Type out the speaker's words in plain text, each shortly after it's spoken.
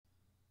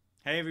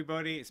Hey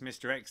everybody, it's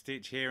Mr.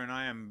 XStitch here and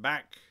I am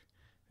back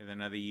with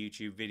another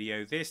YouTube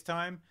video. This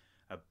time,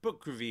 a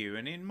book review,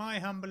 and in my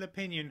humble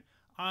opinion,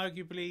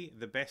 arguably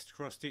the best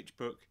cross-stitch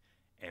book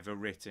ever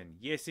written.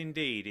 Yes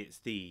indeed, it's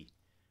the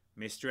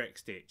Mr.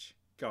 XStitch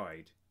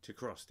Guide to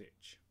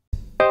Cross-Stitch.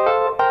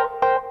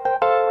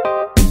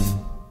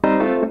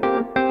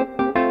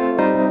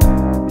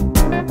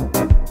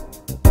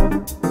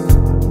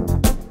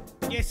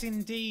 Yes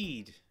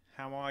indeed.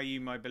 How are you,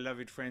 my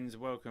beloved friends?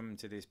 Welcome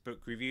to this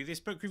book review. This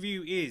book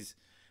review is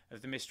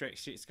of the Mr.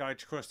 XStitch Guide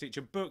to Cross-Stitch,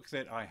 a book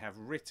that I have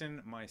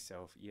written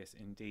myself, yes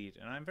indeed,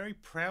 and I'm very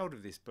proud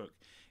of this book.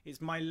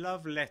 It's my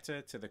love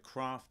letter to the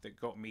craft that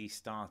got me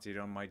started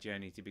on my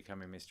journey to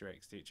becoming Mr.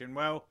 XStitch. And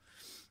well,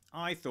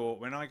 I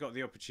thought when I got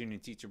the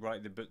opportunity to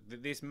write the book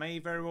that this may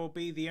very well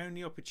be the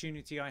only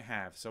opportunity I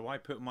have, so I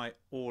put my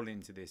all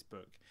into this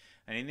book.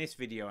 And in this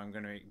video I'm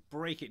going to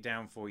break it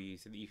down for you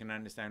so that you can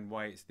understand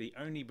why it's the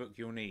only book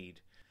you'll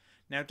need.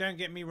 Now don't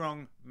get me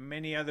wrong,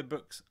 many other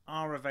books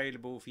are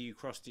available for you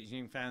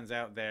cross-stitching fans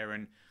out there,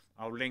 and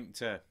I'll link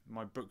to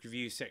my book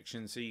review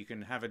section so you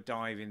can have a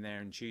dive in there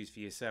and choose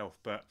for yourself.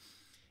 But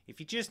if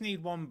you just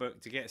need one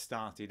book to get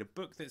started, a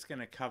book that's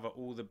going to cover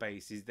all the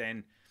bases,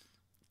 then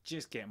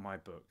just get my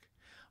book.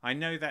 I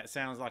know that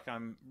sounds like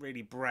I'm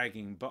really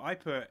bragging, but I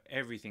put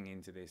everything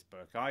into this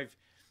book. I've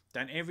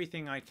done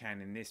everything I can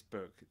in this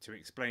book to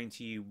explain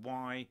to you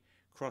why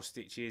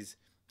cross-stitch is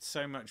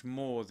so much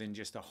more than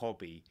just a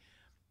hobby.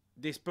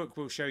 This book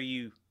will show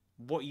you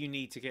what you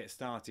need to get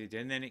started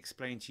and then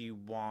explain to you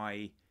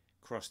why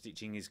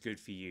cross-stitching is good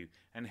for you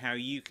and how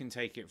you can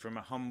take it from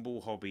a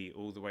humble hobby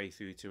all the way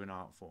through to an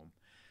art form.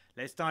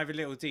 Let's dive a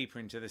little deeper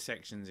into the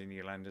sections and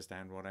you'll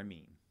understand what I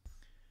mean.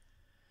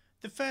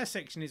 The first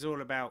section is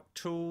all about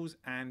tools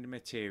and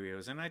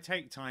materials, and I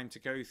take time to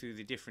go through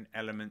the different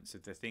elements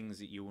of the things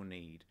that you will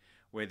need,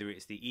 whether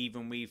it's the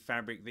even weave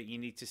fabric that you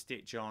need to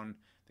stitch on,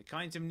 the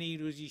kinds of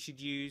needles you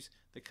should use,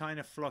 the kind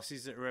of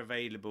flosses that are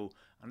available,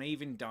 and I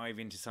even dive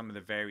into some of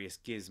the various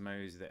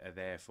gizmos that are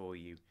there for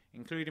you,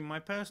 including my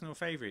personal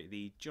favourite,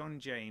 the John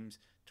James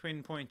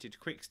twin pointed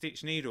quick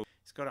stitch needle.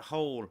 It's got a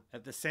hole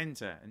at the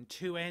centre and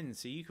two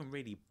ends, so you can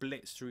really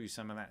blitz through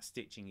some of that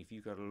stitching if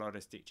you've got a lot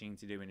of stitching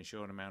to do in a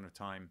short amount of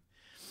time.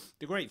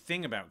 The great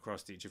thing about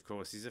cross stitch, of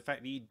course, is the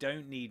fact that you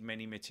don't need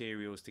many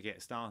materials to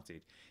get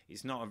started.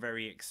 It's not a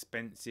very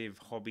expensive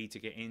hobby to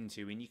get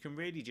into, and you can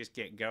really just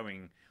get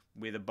going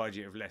with a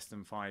budget of less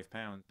than £5.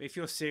 But if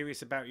you're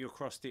serious about your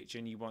cross stitch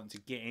and you want to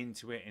get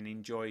into it and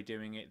enjoy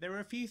doing it, there are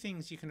a few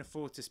things you can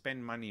afford to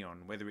spend money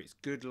on, whether it's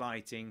good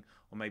lighting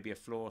or maybe a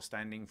floor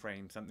standing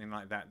frame, something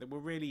like that, that will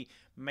really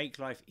make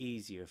life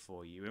easier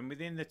for you. And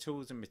within the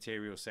tools and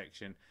materials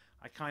section,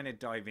 I kind of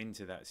dive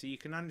into that so you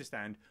can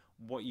understand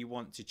what you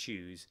want to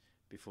choose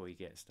before you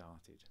get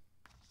started.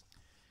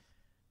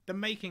 The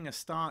Making a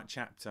Start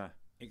chapter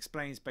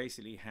explains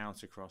basically how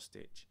to cross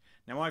stitch.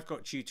 Now I've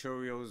got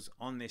tutorials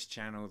on this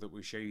channel that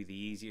will show you the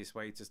easiest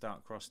way to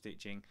start cross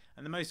stitching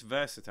and the most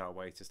versatile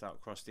way to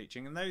start cross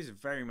stitching, and those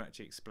very much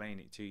explain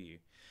it to you.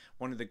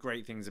 One of the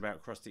great things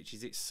about cross stitch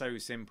is it's so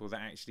simple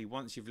that actually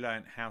once you've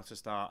learned how to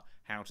start,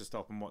 how to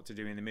stop and what to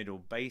do in the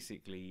middle,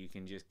 basically you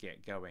can just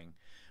get going.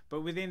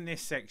 But within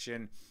this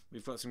section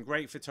we've got some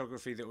great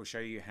photography that will show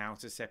you how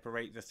to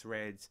separate the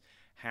threads,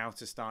 how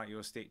to start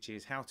your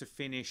stitches, how to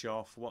finish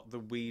off, what the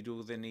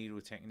wheedle, the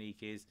needle technique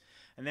is,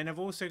 and then I've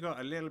also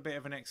got a little bit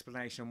of an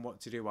explanation on what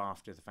to do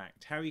after the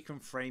fact, how you can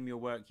frame your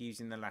work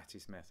using the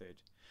lattice method.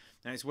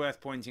 Now it's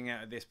worth pointing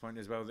out at this point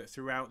as well that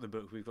throughout the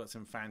book we've got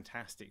some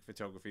fantastic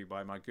photography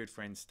by my good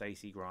friend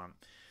Stacey Grant.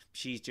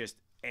 She's just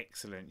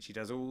excellent. She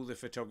does all the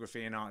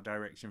photography and art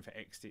direction for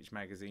XStitch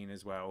magazine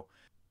as well.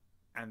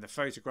 And the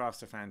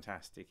photographs are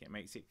fantastic. It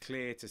makes it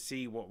clear to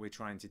see what we're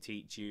trying to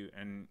teach you,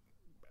 and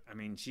I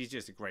mean, she's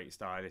just a great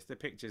stylist. The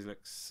pictures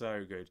look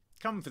so good.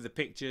 Come for the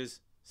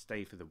pictures,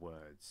 stay for the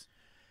words.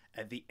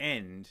 At the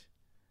end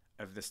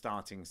of the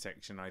starting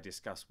section, I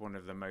discuss one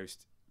of the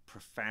most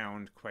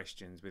profound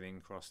questions within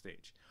cross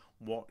stitch.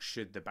 What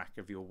should the back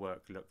of your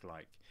work look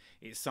like?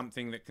 It's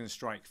something that can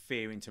strike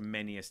fear into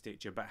many a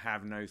stitcher, but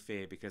have no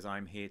fear because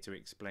I'm here to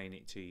explain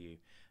it to you,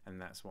 and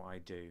that's what I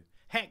do.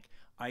 Heck,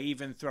 I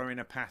even throw in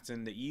a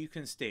pattern that you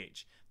can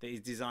stitch that is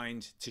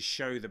designed to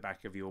show the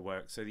back of your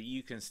work so that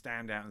you can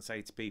stand out and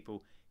say to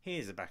people,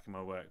 here's the back of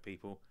my work,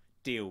 people,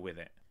 deal with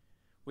it.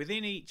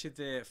 Within each of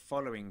the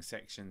following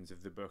sections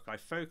of the book, I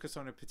focus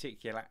on a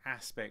particular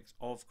aspect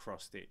of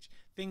cross stitch,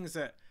 things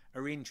that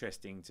are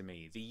interesting to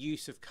me: the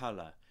use of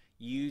colour,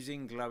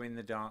 using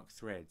glow-in-the-dark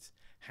threads,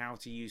 how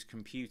to use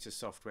computer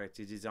software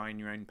to design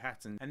your own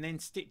patterns, and then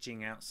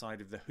stitching outside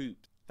of the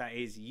hoop. That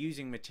is,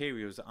 using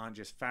materials that aren't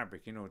just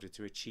fabric in order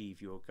to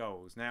achieve your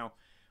goals. Now,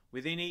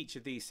 within each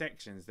of these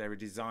sections there are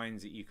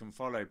designs that you can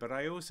follow, but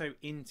I also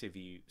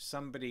interview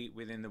somebody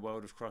within the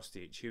world of cross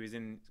stitch who is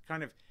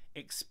kind of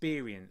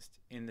experienced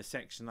in the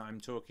section that I'm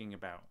talking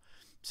about,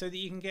 so that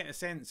you can get a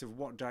sense of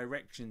what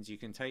directions you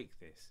can take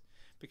this.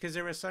 Because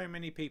there are so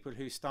many people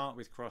who start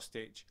with cross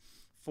stitch,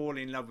 fall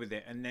in love with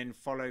it and then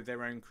follow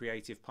their own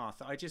creative path,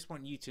 that I just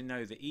want you to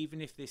know that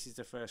even if this is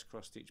the first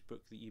cross stitch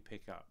book that you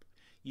pick up,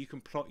 you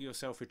can plot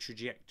yourself a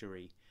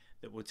trajectory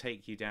that will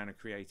take you down a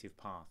creative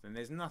path, and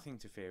there's nothing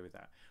to fear with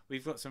that.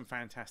 We've got some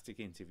fantastic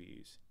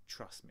interviews,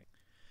 trust me.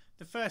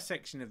 The first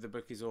section of the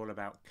book is all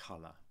about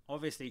colour.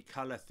 Obviously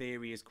colour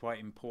theory is quite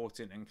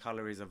important and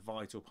colour is a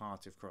vital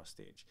part of cross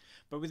stitch.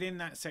 But within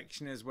that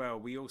section as well,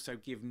 we also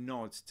give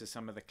nods to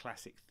some of the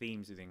classic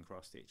themes within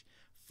cross stitch.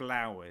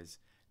 Flowers,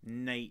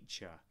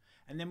 nature,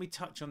 and then we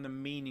touch on the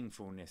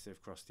meaningfulness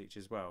of cross stitch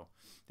as well.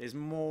 There's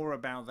more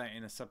about that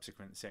in a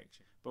subsequent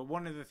section. But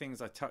one of the things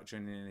I touch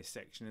on in this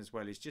section as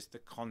well is just the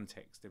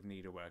context of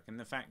needlework and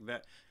the fact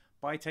that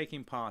by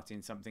taking part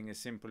in something as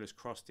simple as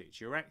cross stitch,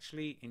 you're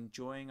actually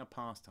enjoying a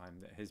pastime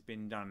that has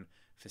been done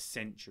for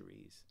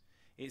centuries.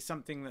 It's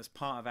something that's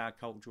part of our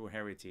cultural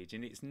heritage,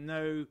 and it's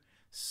no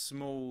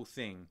small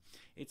thing.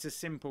 It's a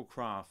simple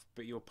craft,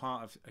 but you're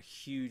part of a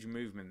huge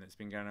movement that's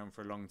been going on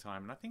for a long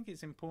time, and I think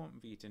it's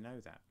important for you to know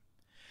that.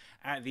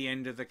 At the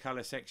end of the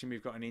colour section,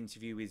 we've got an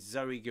interview with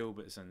Zoe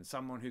Gilbertson,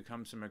 someone who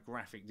comes from a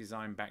graphic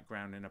design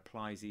background and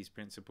applies these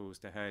principles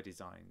to her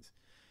designs.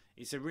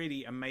 It's a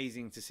really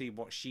amazing to see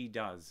what she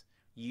does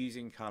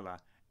using colour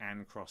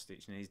and cross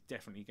stitch, and it's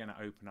definitely going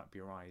to open up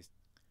your eyes.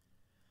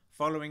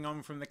 Following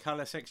on from the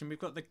colour section, we've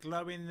got the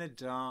glow in the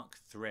dark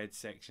thread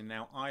section.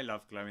 Now I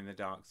love glow in the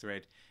dark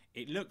thread.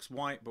 It looks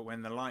white, but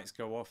when the lights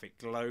go off it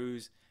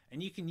glows,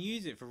 and you can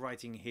use it for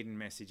writing hidden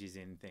messages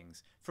in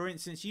things. For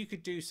instance, you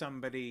could do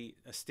somebody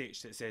a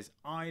stitch that says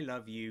I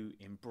love you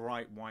in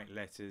bright white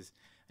letters,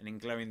 and in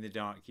glow in the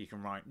dark you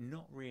can write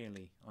not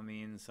really on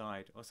the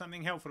inside, or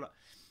something helpful.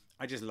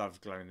 I just love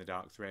glow in the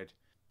dark thread.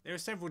 There are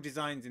several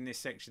designs in this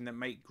section that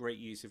make great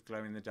use of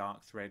glow in the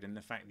dark thread, and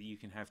the fact that you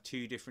can have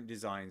two different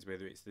designs,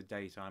 whether it's the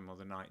daytime or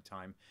the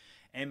nighttime.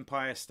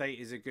 Empire State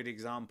is a good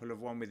example of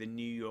one with a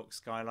New York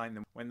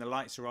skyline. When the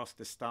lights are off,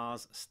 the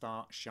stars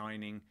start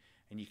shining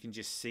and you can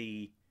just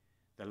see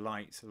the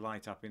lights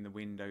light up in the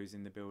windows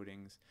in the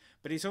buildings.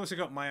 But it's also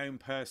got my own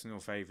personal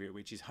favourite,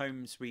 which is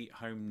Home Sweet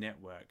Home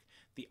Network.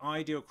 The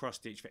ideal cross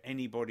stitch for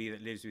anybody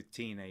that lives with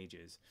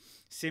teenagers.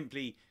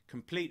 Simply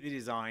complete the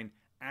design,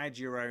 add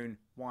your own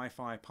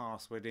Wi-Fi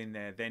password in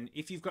there. Then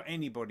if you've got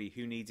anybody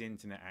who needs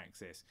internet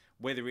access,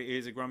 whether it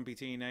is a grumpy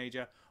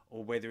teenager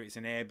or whether it's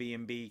an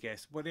Airbnb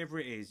guest, whatever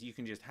it is, you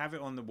can just have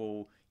it on the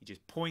wall. You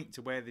just point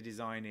to where the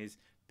design is.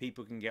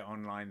 People can get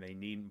online. They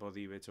needn't bother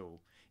you at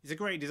all. It's a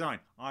great design.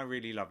 I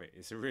really love it.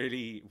 It's a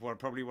really,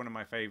 probably one of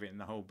my favourite in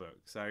the whole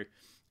book. So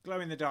glow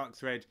in the dark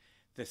thread.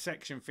 The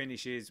section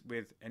finishes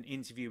with an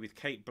interview with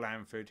Kate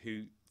Blanford,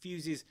 who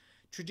fuses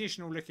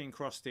traditional looking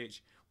cross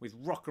stitch with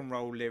rock and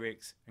roll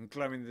lyrics and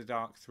glow in the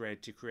dark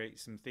thread to create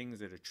some things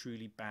that are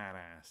truly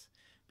badass.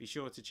 Be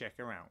sure to check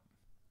her out.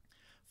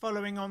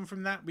 Following on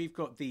from that, we've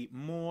got the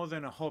more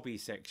than a hobby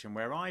section,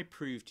 where I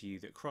prove to you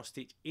that cross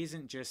stitch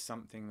isn't just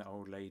something that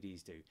old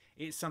ladies do.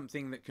 It's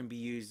something that can be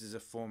used as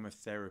a form of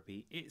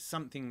therapy. It's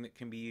something that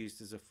can be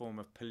used as a form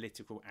of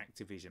political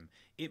activism.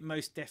 It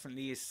most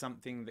definitely is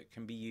something that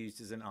can be used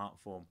as an art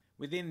form.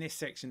 Within this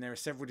section, there are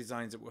several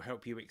designs that will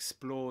help you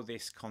explore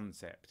this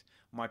concept.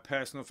 My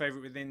personal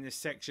favourite within this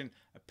section,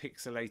 a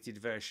pixelated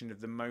version of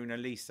the Mona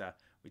Lisa,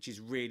 which is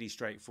really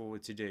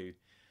straightforward to do.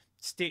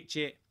 Stitch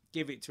it,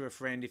 give it to a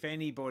friend. If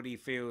anybody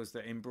feels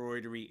that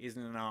embroidery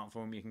isn't an art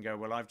form, you can go,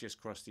 well, I've just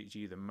cross-stitched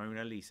you the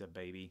Mona Lisa,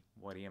 baby.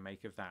 What do you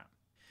make of that?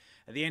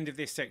 At the end of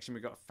this section,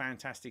 we've got a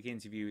fantastic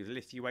interview with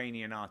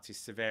Lithuanian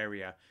artist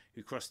Severia,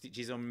 who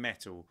cross-stitches on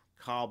metal,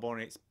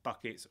 carbonets,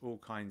 buckets, all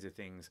kinds of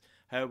things.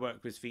 Her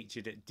work was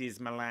featured at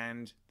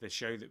Dismaland, the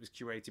show that was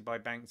curated by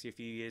Banksy a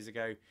few years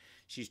ago.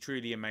 She's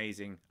truly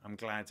amazing. I'm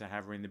glad to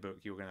have her in the book.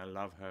 You're going to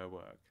love her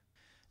work.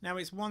 Now,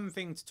 it's one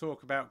thing to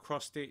talk about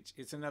cross stitch,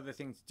 it's another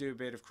thing to do a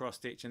bit of cross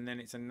stitch, and then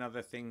it's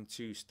another thing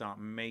to start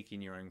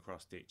making your own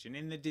cross stitch. And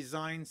in the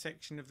design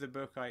section of the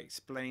book, I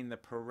explain the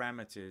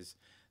parameters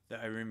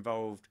that are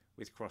involved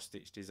with cross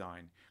stitch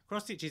design.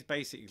 Cross stitch is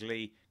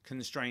basically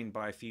constrained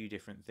by a few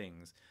different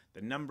things: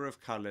 the number of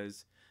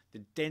colours, the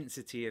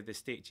density of the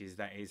stitches,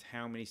 that is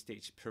how many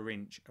stitches per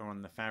inch are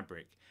on the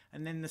fabric,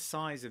 and then the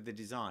size of the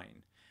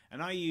design.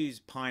 And I use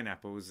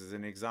pineapples as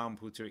an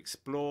example to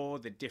explore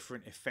the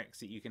different effects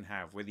that you can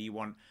have, whether you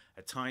want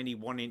a tiny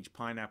 1-inch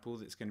pineapple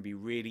that's going to be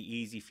really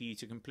easy for you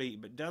to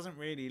complete but doesn't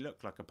really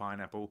look like a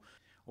pineapple,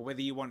 or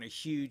whether you want a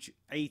huge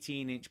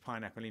 18-inch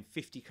pineapple in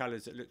 50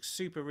 colours that looks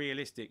super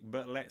realistic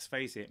but, let's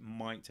face it,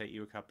 might take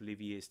you a couple of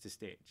years to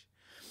stitch.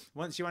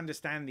 Once you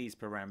understand these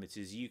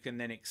parameters, you can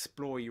then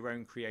explore your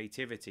own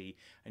creativity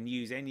and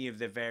use any of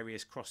the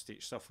various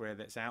cross-stitch software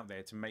that's out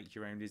there to make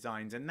your own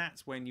designs, and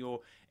that's when your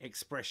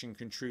expression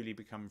can truly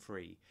become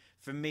free.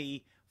 For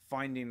me,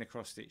 finding the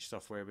cross-stitch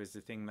software was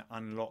the thing that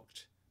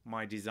unlocked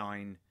my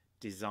design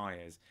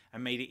desires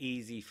and made it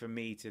easy for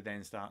me to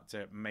then start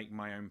to make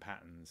my own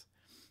patterns.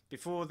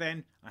 Before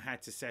then, I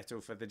had to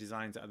settle for the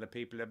designs that other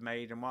people have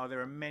made, and while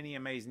there are many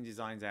amazing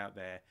designs out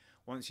there,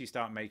 once you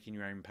start making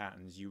your own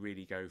patterns, you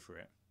really go for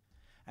it.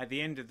 At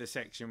the end of the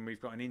section, we've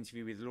got an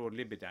interview with Lord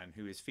Libidan,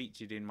 who is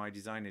featured in my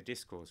Designer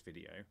Discourse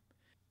video.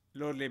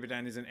 Lord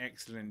Liberdan is an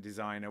excellent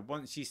designer.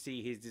 Once you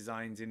see his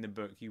designs in the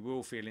book, you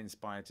will feel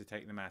inspired to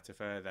take the matter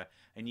further,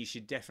 and you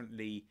should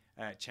definitely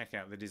check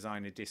out the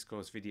designer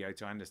discourse video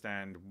to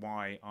understand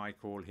why I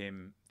call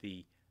him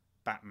the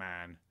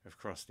Batman of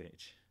cross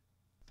stitch.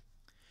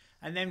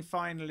 And then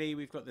finally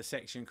we've got the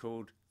section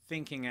called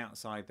Thinking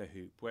Outside the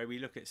Hoop, where we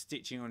look at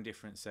stitching on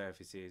different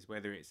surfaces,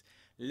 whether it's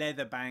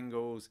leather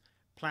bangles,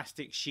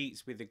 plastic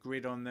sheets with a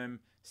grid on them,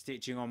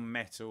 stitching on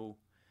metal.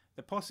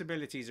 The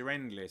possibilities are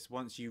endless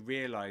once you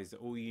realise that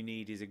all you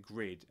need is a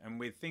grid, and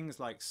with things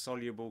like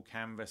soluble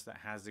canvas that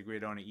has the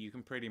grid on it, you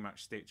can pretty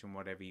much stitch on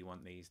whatever you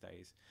want these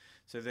days.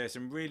 So there's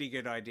some really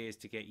good ideas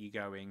to get you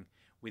going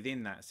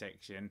within that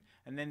section.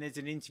 And then there's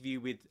an interview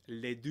with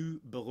Les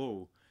Deux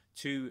Bureaux,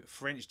 two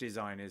French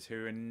designers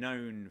who are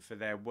known for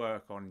their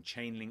work on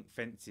chain link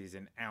fences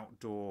and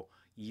outdoor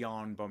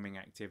yarn bombing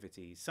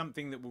activities,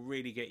 something that will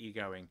really get you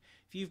going.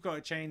 If you've got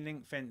a chain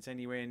link fence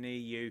anywhere near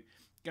you,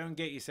 go and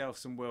get yourself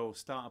some wool,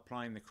 start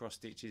applying the cross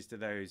stitches to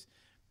those,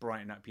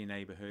 brighten up your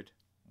neighbourhood,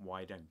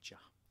 why don't you?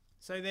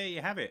 So there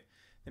you have it,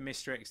 the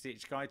Mr.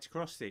 XStitch Guide to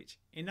Cross Stitch.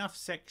 Enough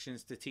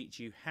sections to teach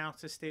you how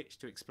to stitch,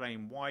 to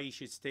explain why you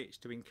should stitch,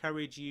 to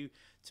encourage you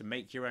to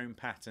make your own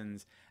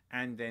patterns,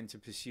 and then to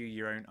pursue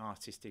your own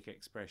artistic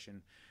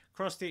expression.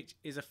 Cross stitch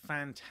is a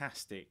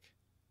fantastic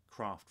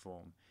craft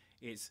form.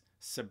 It's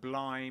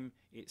sublime,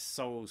 it's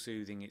soul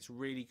soothing, it's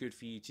really good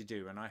for you to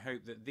do, and I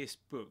hope that this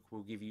book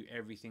will give you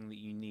everything that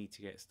you need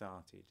to get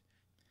started.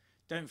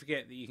 Don't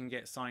forget that you can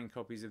get signed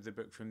copies of the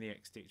book from the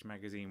XStitch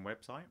magazine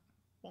website.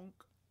 Wonk.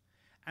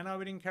 And I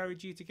would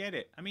encourage you to get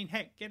it. I mean,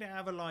 heck, get it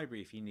out of a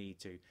library if you need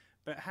to.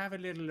 But have a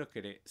little look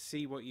at it,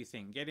 see what you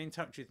think. Get in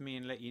touch with me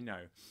and let you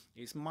know.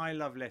 It's my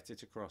love letter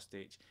to cross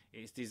stitch.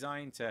 It's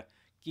designed to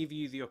give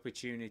you the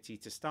opportunity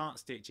to start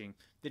stitching.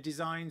 The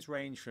designs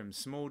range from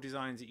small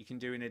designs that you can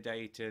do in a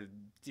day to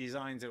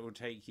designs that will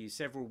take you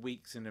several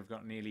weeks and have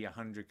got nearly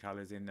 100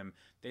 colours in them.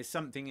 There's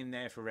something in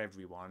there for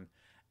everyone,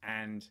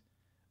 and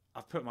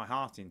I've put my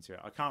heart into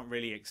it. I can't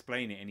really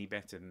explain it any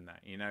better than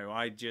that. You know,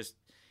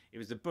 it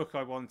was the book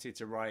I wanted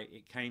to write.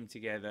 It came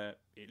together.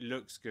 It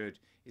looks good.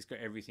 It's got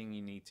everything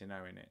you need to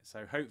know in it.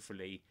 So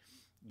hopefully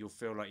you'll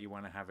feel like you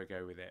want to have a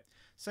go with it.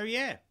 So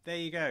yeah, there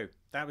you go.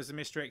 That was the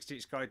Mr.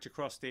 XStitch Guide to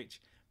Cross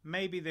Stitch.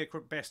 Maybe the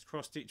best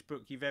cross stitch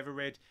book you've ever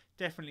read.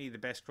 Definitely the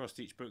best cross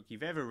stitch book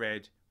you've ever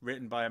read,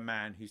 written by a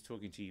man who's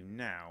talking to you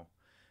now.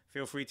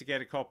 Feel free to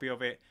get a copy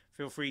of it.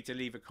 Feel free to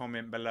leave a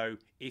comment below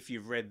if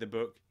you've read the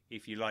book,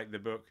 if you like the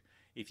book,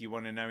 if you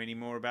want to know any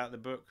more about the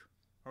book,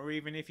 or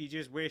even if you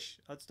just wish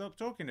I'd stop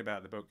talking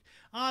about the book.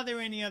 Are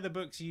there any other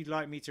books you'd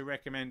like me to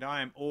recommend?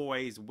 I am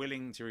always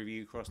willing to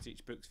review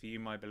cross-stitch books for you,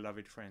 my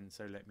beloved friends,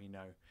 so let me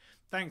know.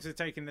 Thanks for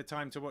taking the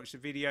time to watch the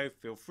video.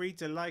 Feel free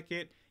to like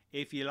it.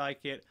 If you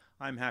like it,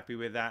 I'm happy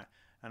with that,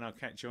 and I'll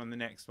catch you on the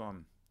next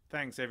one.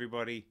 Thanks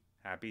everybody.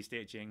 Happy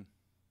stitching.